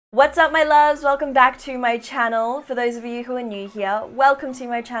What's up, my loves? Welcome back to my channel. For those of you who are new here, welcome to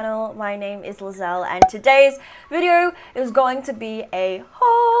my channel. My name is Leizel and today's video is going to be a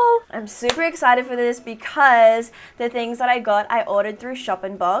haul. I'm super excited for this because the things that I got, I ordered through Shop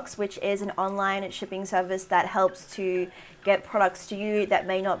 & Box, which is an online shipping service that helps to get products to you that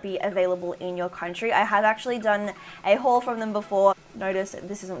may not be available in your country. I have actually done a haul from them before. Notice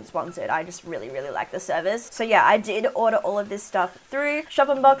this isn't sponsored. I just really like the service. So yeah, I did order all of this stuff through Shop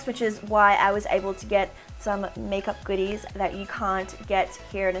 & Box, which is why I was able to get some makeup goodies that you can't get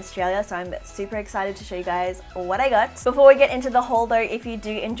here in Australia. So I'm super excited to show you guys what I got. Before we get into the haul though, if you do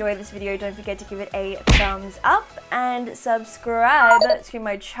enjoy this video, don't forget to give it a thumbs up and subscribe to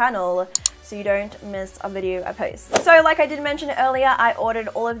my channel so you don't miss a video I post. So like I did mention earlier, I ordered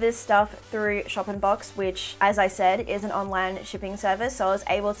all of this stuff through Shop & Box, which, as I said, is an online shipping service. So I was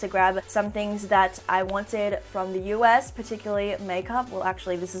able to grab some things that I wanted from the US, particularly makeup. Well,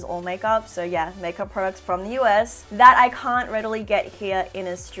 actually this is all makeup. So yeah, makeup products from the US that I can't readily get here in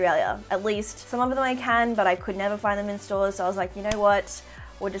Australia. At least some of them I can, but I could never find them in stores. So I was like, you know what?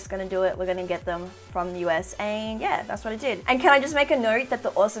 We're just gonna do it. We're gonna get them from the US, and yeah, that's what I did. And can I just make a note that the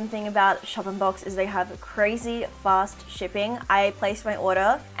awesome thing about Shop & Box is they have crazy fast shipping. I placed my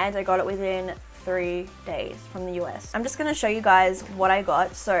order and I got it within 3 days from the US. I'm just gonna show you guys what I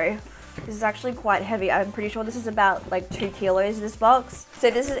got. So this is actually quite heavy. I'm pretty sure this is about like 2 kilos, this box.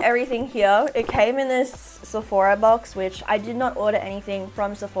 So this is everything here. It came in this Sephora box, which I did not order anything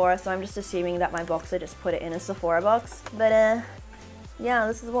from Sephora, so I'm just assuming that my boxer just put it in a Sephora box. But yeah,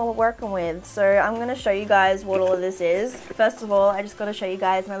 this is what we're working with. So I'm going to show you guys what all of this is. First of all, I just got to show you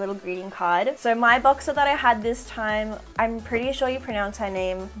guys my little greeting card. So my boxer that I had this time, I'm pretty sure you pronounce her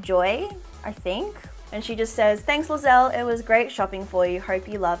name Joy, I think. And she just says, "Thanks Leizel, it was great shopping for you. Hope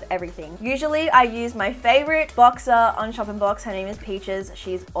you love everything." Usually I use my favorite boxer on Shop & Box. Her name is Peaches.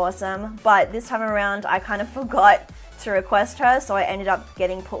 She's awesome. But this time around, I kind of forgot to request her, so I ended up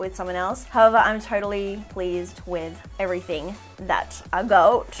getting put with someone else. However, I'm totally pleased with everything that I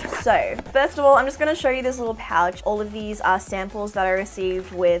got. So first of all, I'm just going to show you this little pouch. All of these are samples that I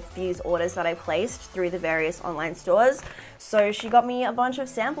received with these orders that I placed through the various online stores. So she got me a bunch of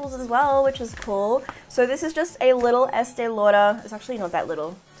samples as well, which is cool. So this is just a little Estee Lauder. It's actually not that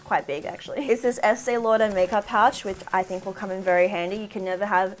little. It's quite big actually. It's this Estee Lauder makeup pouch, which I think will come in very handy. You can never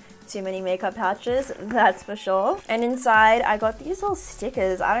have too many makeup pouches, that's for sure. And inside I got these little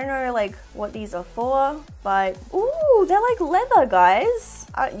stickers. I don't know like what these are for, but ooh, they're like leather, guys.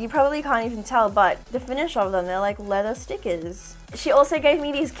 You probably can't even tell, but the finish of them, they're like leather stickers. She also gave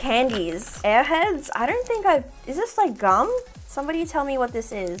me these candies. Airheads? I don't think is this like gum? Somebody tell me what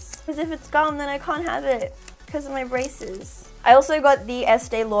this is. Because if it's gum, then I can't have it because of my braces. I also got the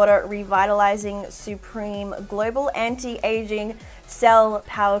Estee Lauder Revitalizing Supreme Global Anti-Aging Cell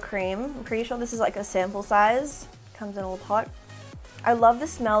Power Cream. I'm pretty sure this is like a sample size. Comes in a little pot. I love the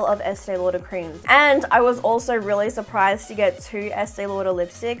smell of Estee Lauder creams. And I was also really surprised to get 2 Estee Lauder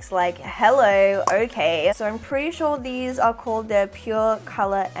lipsticks. Like, hello, okay. So I'm pretty sure these are called their Pure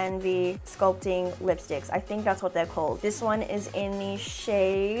Color Envy Sculpting Lipsticks. I think that's what they're called. This one is in the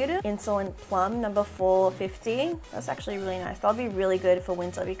shade Insolent Plum, number 450. That's actually really nice. That'll be really good for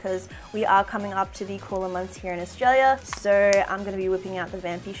winter because we are coming up to the cooler months here in Australia. So I'm gonna be whipping out the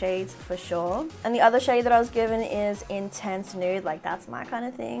vampy shades for sure. And the other shade that I was given is Intense Nude. Like, that's my kind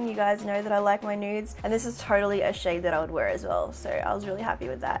of thing. You guys know that I like my nudes, and this is totally a shade that I would wear as well, so I was really happy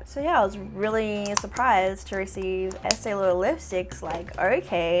with that. So yeah, I was really surprised to receive Estee Lauder lipsticks. Like,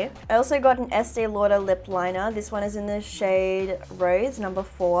 okay. I also got an Estee Lauder lip liner. This one is in the shade Rose, number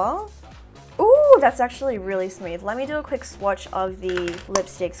 4. Ooh, that's actually really smooth. Let me do a quick swatch of the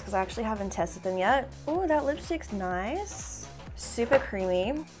lipsticks because I actually haven't tested them yet. Ooh, that lipstick's nice. Super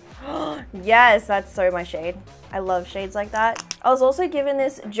creamy. Yes, that's so my shade. I love shades like that. I was also given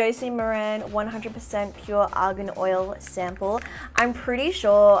this Josie Maran 100% pure argan oil sample. I'm pretty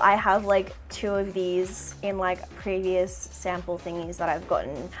sure I have like 2 of these in like previous sample thingies that I've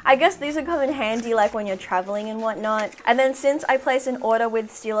gotten. I guess these would come in handy like when you're traveling and whatnot. And then since I placed an order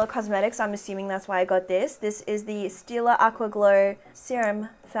with Stila Cosmetics, I'm assuming that's why I got this. This is the Stila Aqua Glow Serum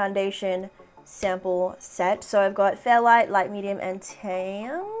Foundation sample set. So I've got Fair Light, Light Medium, and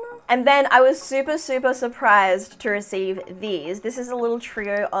Tan. And then I was super surprised to receive these. This is a little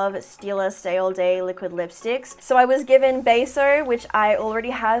trio of Stila Stay All Day liquid lipsticks. So I was given Beige, which I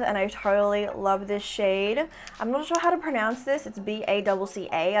already have, and I totally love this shade. I'm not sure how to pronounce this. It's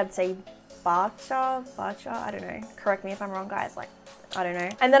B-A-C-C-A. I'd say Bacha, I don't know. Correct me if I'm wrong, guys. Like, I don't know.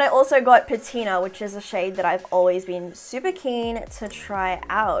 And then I also got Patina, which is a shade that I've always been super keen to try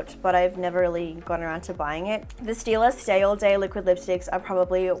out, but I've never really gotten around to buying it. The Stila Stay All Day liquid lipsticks are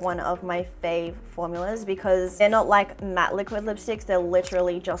probably one of my fave formulas because they're not like matte liquid lipsticks. They're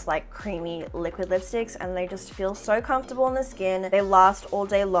literally just like creamy liquid lipsticks, and they just feel so comfortable on the skin. They last all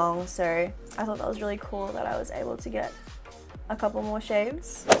day long, so I thought that was really cool that I was able to get a couple more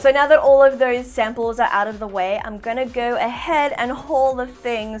shades. So now that all of those samples are out of the way, I'm gonna go ahead and haul the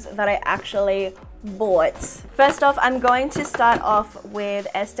things that I actually bought. First off, I'm going to start off with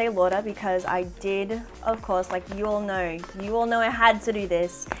Estee Lauder because I did, of course, like you all know I had to do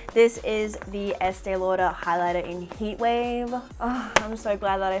this. This is the Estee Lauder highlighter in Heatwave. Oh, I'm so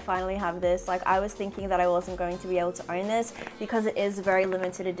glad that I finally have this. Like, I was thinking that I wasn't going to be able to own this because it is a very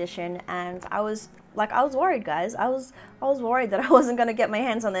limited edition, and I was worried, guys. I was worried that I wasn't gonna get my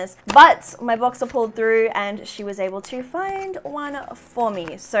hands on this, but my boxer pulled through and she was able to find one for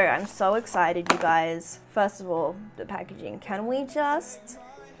me. So I'm so excited, you guys. First of all, the packaging. Can we just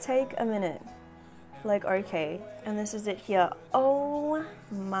take a minute? Like, okay, and this is it here. Oh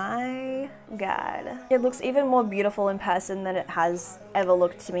my god. It looks even more beautiful in person than it has ever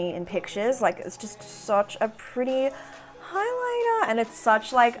looked to me in pictures. Like, it's just such a pretty highlighter, and it's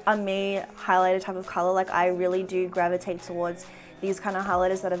such like a me highlighter type of color. Like, I really do gravitate towards these kind of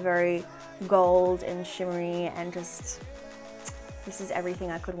highlighters that are very gold and shimmery, and just, this is everything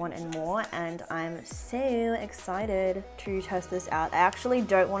I could want and more, and I'm so excited to test this out. I actually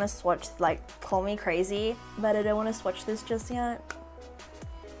don't want to swatch, like, call me crazy, but I don't want to swatch this just yet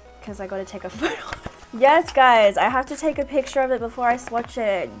because I gotta take a photo. Yes, guys, I have to take a picture of it before I swatch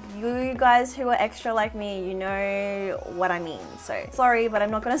it. You guys who are extra like me, you know what I mean. So sorry, but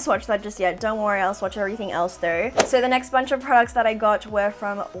I'm not gonna swatch that just yet. Don't worry, I'll swatch everything else though. So the next bunch of products that I got were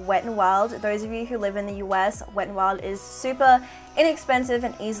from Wet n Wild. Those of you who live in the US, Wet n Wild is super inexpensive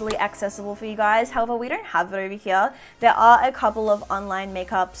and easily accessible for you guys. However, we don't have it over here. There are a couple of online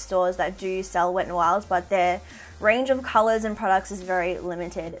makeup stores that do sell Wet n Wild, but their range of colors and products is very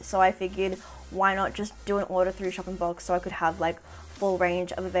limited. So I figured, why not just do an order through Shop in Box so I could have like full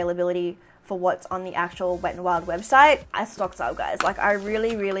range of availability for what's on the actual Wet n Wild website. I stocked up, guys. Like, I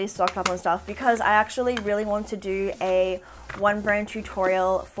really stocked up on stuff because I actually really want to do a one brand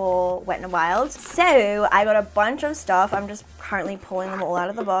tutorial for Wet n Wild. So I got a bunch of stuff. I'm just currently pulling them all out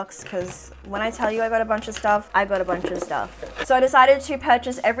of the box because when I tell you I got a bunch of stuff, I got a bunch of stuff. So I decided to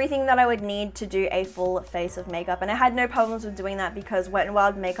purchase everything that I would need to do a full face of makeup, and I had no problems with doing that because Wet n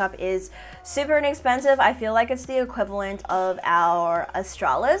Wild makeup is super inexpensive. I feel like it's the equivalent of our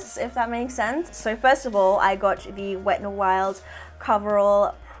Australis, if that makes sense. So first of all, I got the Wet n Wild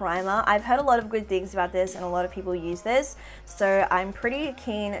Coverall Primer. I've heard a lot of good things about this and a lot of people use this, so I'm pretty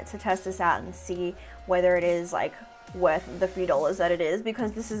keen to test this out and see whether it is like worth the few dollars that it is,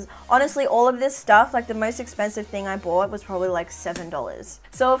 because this is honestly, all of this stuff, like the most expensive thing I bought was probably like $7.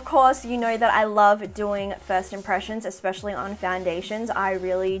 So of course, you know that I love doing first impressions, especially on foundations. I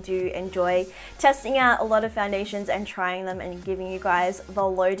really do enjoy testing out a lot of foundations and trying them and giving you guys the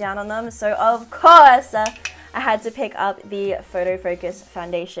lowdown on them. So of course, I had to pick up the Photo Focus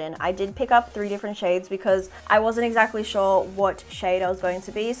foundation. I did pick up 3 different shades because I wasn't exactly sure what shade I was going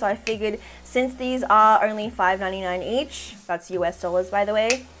to be. So I figured, since these are only $5.99 each, that's US dollars by the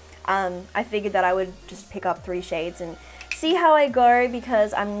way, I figured that I would just pick up 3 shades and see how I go,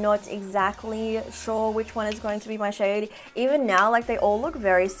 because I'm not exactly sure which one is going to be my shade. Even now, like, they all look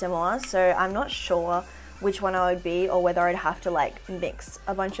very similar, so I'm not sure which one I would be, or whether I'd have to like mix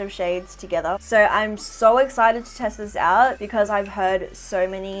a bunch of shades together. So I'm so excited to test this out because I've heard so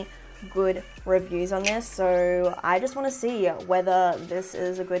many good reviews on this. So I just want to see whether this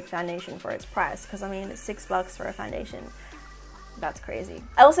is a good foundation for its price, because I mean, it's $6 for a foundation. That's crazy.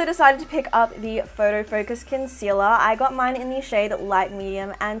 I also decided to pick up the Photo Focus concealer. I got mine in the shade light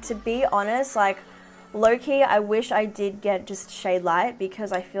medium, and to be honest, like, low-key, I wish I did get just shade light,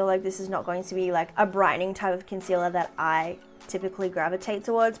 because I feel like this is not going to be like a brightening type of concealer that I typically gravitate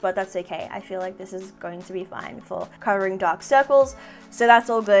towards, but that's okay. I feel like this is going to be fine for covering dark circles, so that's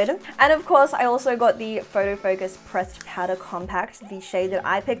all good. And of course, I also got the Photo Focus Pressed Powder Compact. The shade that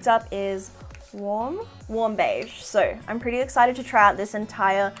I picked up is warm beige. So I'm pretty excited to try out this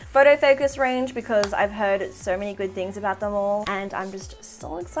entire photo focus range because I've heard so many good things about them all, and I'm just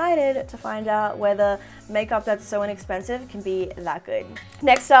so excited to find out whether makeup that's so inexpensive can be that good.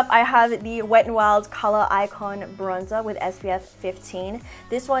 Next up, I have the Wet n Wild Color Icon Bronzer with SPF 15.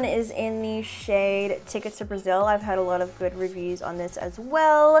 This one is in the shade Ticket to Brazil. I've heard a lot of good reviews on this as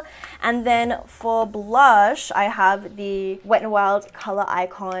well. And then for blush, I have the Wet n Wild Color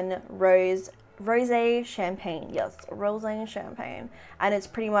Icon Rosé Champagne. Yes, Rosé Champagne. And it's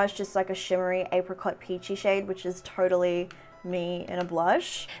pretty much just like a shimmery apricot peachy shade, which is totally me in a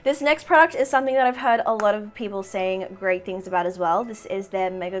blush. This next product is something that I've heard a lot of people saying great things about as well. This is their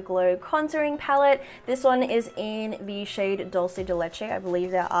Mega Glow Contouring Palette. This one is in the shade Dulce de Leche. I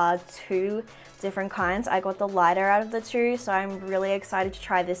believe there are 2 different kinds. I got the lighter out of the 2, so I'm really excited to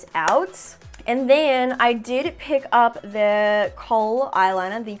try this out. And then I did pick up the Kohl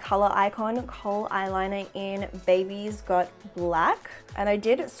eyeliner, the Color Icon Kohl eyeliner in Baby's Got Black. And I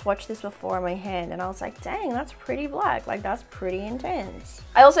did swatch this before on my hand and I was like, dang, that's pretty black. Like, that's pretty intense.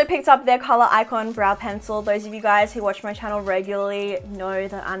 I also picked up their Color Icon brow pencil. Those of you guys who watch my channel regularly know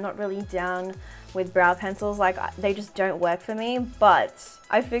that I'm not really down with brow pencils. Like, they just don't work for me, but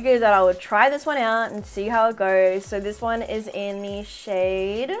I figured that I would try this one out and see how it goes. So this one is in the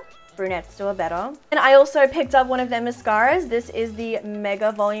shade Brunettes Do It Better. And I also picked up one of their mascaras. This is the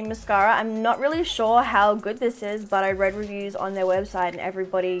Mega Volume Mascara. I'm not really sure how good this is, but I read reviews on their website and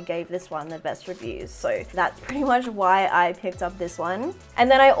everybody gave this one the best reviews. So that's pretty much why I picked up this one.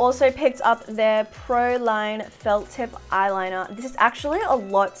 And then I also picked up their Pro Line Felt Tip Eyeliner. This is actually a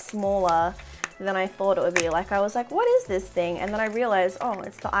lot smaller than I thought it would be. Like, I was like, what is this thing? And then I realized, oh,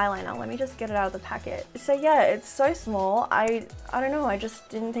 it's the eyeliner. Let me just get it out of the packet. So yeah, it's so small. I don't know, I just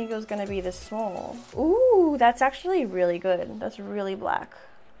didn't think it was gonna be this small. Ooh, that's actually really good. That's really black.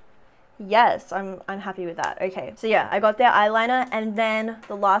 Yes, I'm happy with that. Okay, so yeah, I got their eyeliner, and then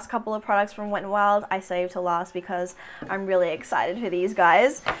the last couple of products from Wet n Wild I saved to last because I'm really excited for these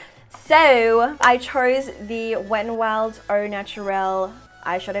guys. So I chose the Wet n Wild Au Naturel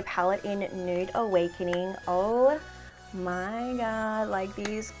eyeshadow palette in Nude Awakening. Oh my god, like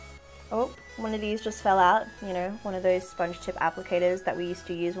these, oh, one of these just fell out, you know, one of those sponge tip applicators that we used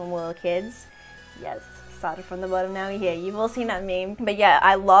to use when we were kids. Yes, started from the bottom, now we're here. You've all seen that meme. But yeah,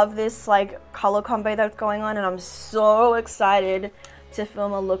 I love this like color combo that's going on, and I'm so excited to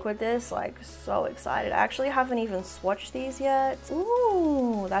film a look with this, like so excited. I actually haven't even swatched these yet.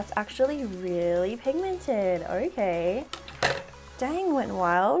 Ooh, that's actually really pigmented. Okay. Dang, Wet n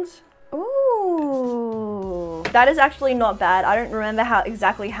Wild. Ooh. That is actually not bad. I don't remember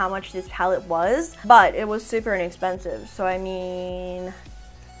exactly how much this palette was, but it was super inexpensive. So I mean,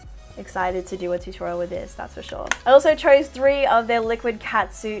 excited to do a tutorial with this, that's for sure. I also chose 3 of their Liquid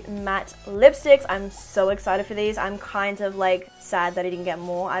Catsuit matte lipsticks. I'm so excited for these. I'm kind of like sad that I didn't get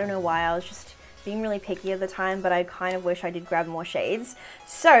more. I don't know why, I was just being really picky at the time, but I kind of wish I did grab more shades.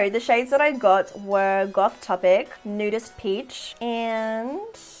 So the shades that I got were Goth Topic, Nudist Peach, and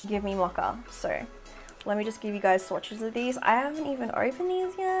Give Me Mocha. So let me just give you guys swatches of these. I haven't even opened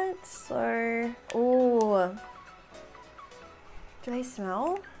these yet, so, ooh. Do they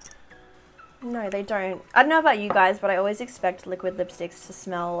smell? No, they don't. I don't know about you guys, but I always expect liquid lipsticks to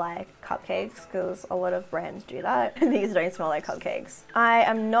smell like cupcakes because a lot of brands do that. These don't smell like cupcakes. I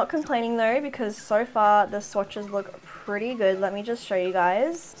am not complaining though because so far the swatches look pretty good. Let me just show you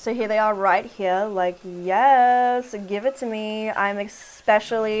guys. So here they are right here. Like, yes, give it to me. I'm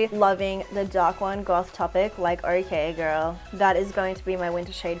especially loving the dark one, Goth Topic. Like, okay, girl, that is going to be my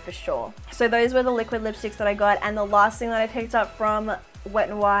winter shade for sure. So those were the liquid lipsticks that I got, and the last thing that I picked up from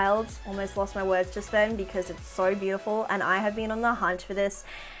Wet n Wild, almost lost my words just then because it's so beautiful and I have been on the hunt for this,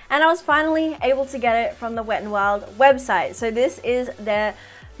 and I was finally able to get it from the Wet n Wild website. So this is their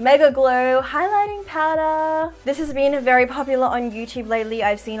Mega Glow Highlighting Powder. This has been very popular on YouTube lately.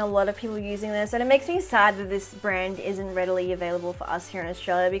 I've seen a lot of people using this, and it makes me sad that this brand isn't readily available for us here in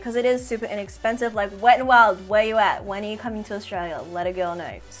Australia because it is super inexpensive. Like, Wet n Wild, where you at? When are you coming to Australia? Let a girl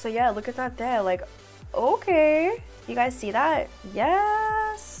know. So yeah, look at that there. Like, okay. You guys see that?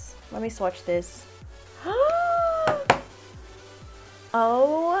 Yes. Let me swatch this.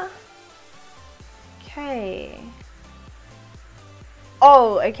 Oh. Okay.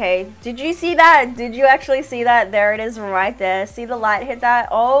 Oh, okay. Did you see that? Did you actually see that? There it is right there. See the light hit that?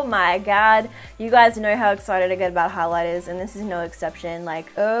 Oh my god. You guys know how excited I get about highlighters, and this is no exception.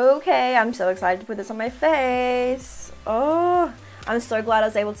 Like, okay, I'm so excited to put this on my face. Oh. I'm so glad I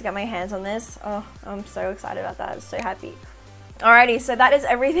was able to get my hands on this. Oh, I'm so excited about that. I'm so happy. Alrighty, so that is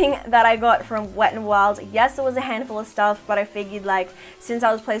everything that I got from Wet n Wild. Yes, it was a handful of stuff, but I figured like since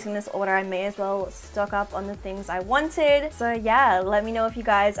I was placing this order, I may as well stock up on the things I wanted. So yeah, let me know if you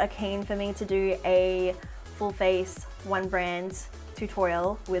guys are keen for me to do a full face, one brand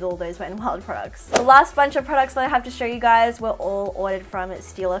tutorial with all those Wet n Wild products. The last bunch of products that I have to show you guys were all ordered from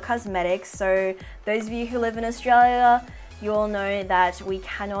Estee Cosmetics. So those of you who live in Australia, you all know that we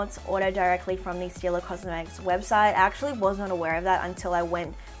cannot order directly from the Estee Cosmetics website. I actually was not aware of that until I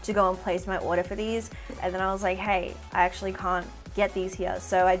went to go and place my order for these. And then I was like, hey, I actually can't get these here.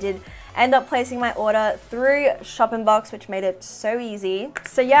 So I did end up placing my order through Shop in Box, which made it so easy.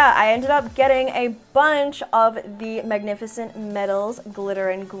 So yeah, I ended up getting a bunch of the Magnificent Metals Glitter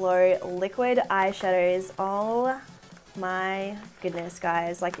and Glow liquid eyeshadows. Oh my goodness,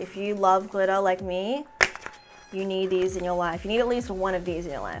 guys. Like if you love glitter like me, you need these in your life. You need at least one of these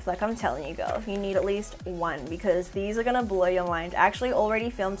in your life. Like I'm telling you, girl, you need at least one because these are gonna blow your mind. I actually already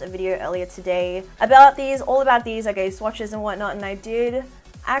filmed a video earlier today about these, all about these. I gave swatches and whatnot, and I did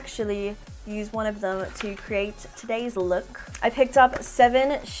actually use one of them to create today's look. I picked up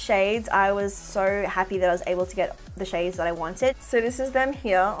 7 shades. I was so happy that I was able to get the shades that I wanted. So this is them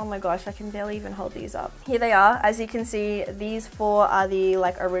here. Oh my gosh, I can barely even hold these up. Here they are. As you can see, these 4 are the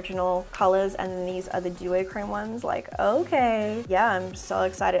like original colors, and then these are the duochrome ones. Like, okay. Yeah, I'm so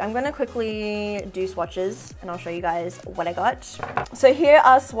excited. I'm gonna quickly do swatches and I'll show you guys what I got. So here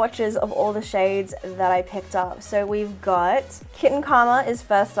are swatches of all the shades that I picked up. So we've got Kitten Karma is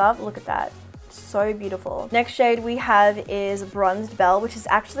first up. Look at that. So beautiful. Next shade we have is Bronzed Belle, which is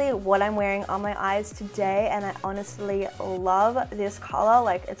actually what I'm wearing on my eyes today, and I honestly love this color.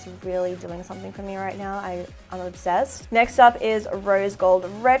 Like it's really doing something for me right now. I'm obsessed. Next up is Rose Gold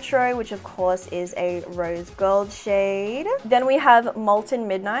Retro, which of course is a rose gold shade. Then we have Molten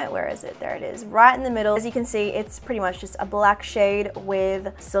Midnight. Where is it? There it is, right in the middle. As you can see, it's pretty much just a black shade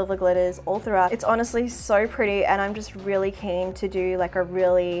with silver glitters all throughout. It's honestly so pretty, and I'm just really keen to do like a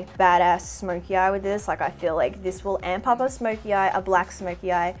really badass smoky eye with this. Like I feel like this will amp up a smoky eye, a black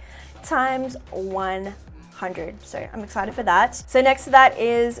smoky eye times 100. So I'm excited for that. So next to that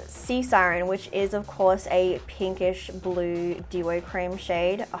is Sea Siren, which is of course a pinkish blue duochrome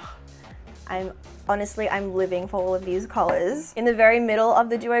shade. Oh, I'm living for all of these colors. In the very middle of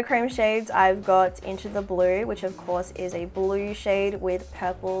the duochrome shades, I've got Into the Blue, which of course is a blue shade with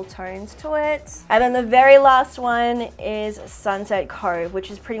purple tones to it. And then the very last one is Sunset Cove, which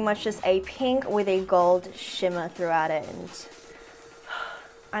is pretty much just a pink with a gold shimmer throughout it. And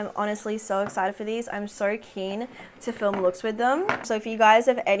I'm honestly so excited for these. I'm so keen to film looks with them. So if you guys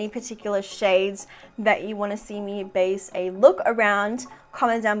have any particular shades that you want to see me base a look around,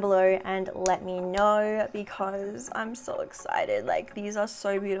 comment down below and let me know because I'm so excited. Like these are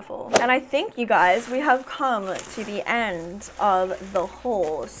so beautiful. And I think you guys, we have come to the end of the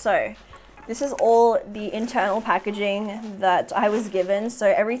haul. So this is all the internal packaging that I was given. So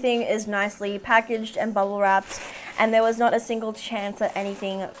everything is nicely packaged and bubble wrapped, and there was not a single chance that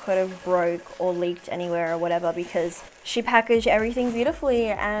anything could have broke or leaked anywhere or whatever because she packaged everything beautifully,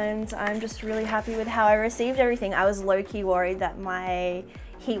 and I'm just really happy with how I received everything. I was low-key worried that my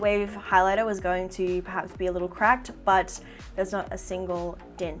Heatwave highlighter was going to perhaps be a little cracked, but there's not a single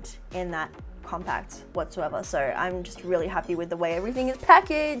dent in that compact whatsoever. So I'm just really happy with the way everything is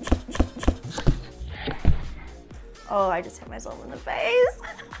packaged. Oh, I just hit myself in the face.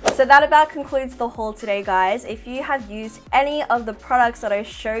 So that about concludes the haul today, guys. If you have used any of the products that I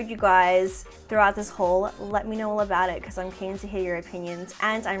showed you guys throughout this haul, let me know all about it because I'm keen to hear your opinions,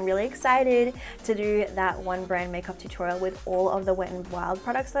 and I'm really excited to do that one brand makeup tutorial with all of the Wet n Wild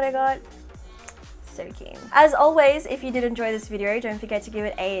products that I got. So keen. As always, if you did enjoy this video, don't forget to give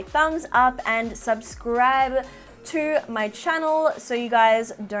it a thumbs up and subscribe to my channel so you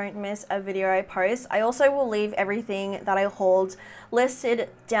guys don't miss a video I post. I also will leave everything that I hauled listed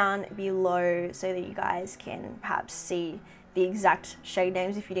down below so that you guys can perhaps see the exact shade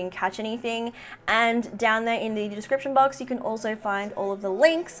names if you didn't catch anything. And down there in the description box, you can also find all of the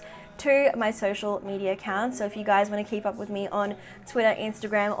links to my social media accounts. So if you guys want to keep up with me on Twitter,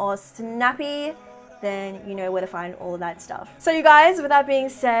 Instagram, or Snappy, then you know where to find all of that stuff. So you guys, with that being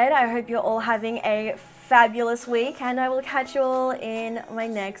said, I hope you're all having a fabulous week, and I will catch you all in my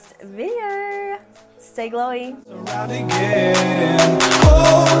next video. Stay glowy. Around again.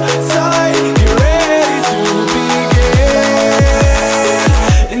 Hold tight, you're ready to begin.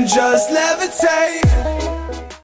 And just let